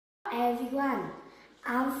everyone,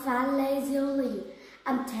 I'm Phan Lê Diệu Linh.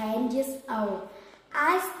 I'm 10 years old.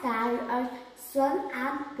 I study at Xuân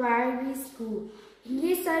An Primary School,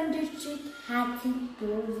 Eastern District, Hattin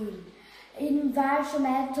Province.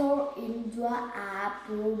 Environmental indoor are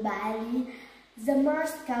probably the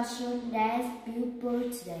most conscious people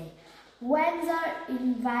today. When the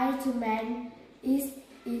environment is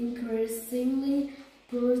increasingly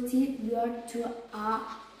polluted due to our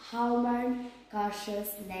human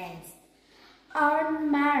consciousness. On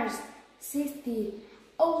March 16,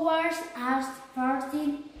 over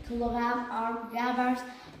 14 kilograms of garbage,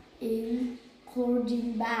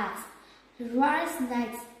 including bags, rice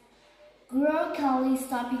snacks, grocery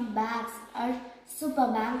shopping bags at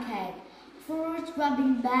supermarket, fruit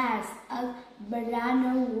wrapping bags at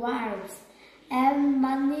banana wraps, and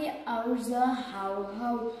many other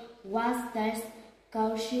household wastes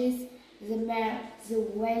causes the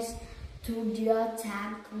waste to their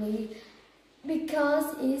tankly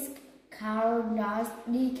because it's cannot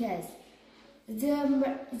leakage.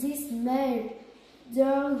 This made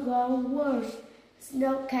the worst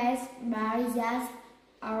snowcase by just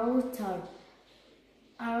altered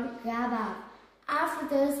our garbage. After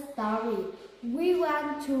the story, we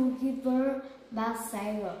want to give a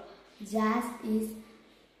message that is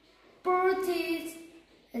protect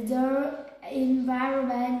the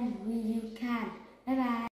environment we can. Bye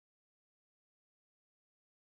bye.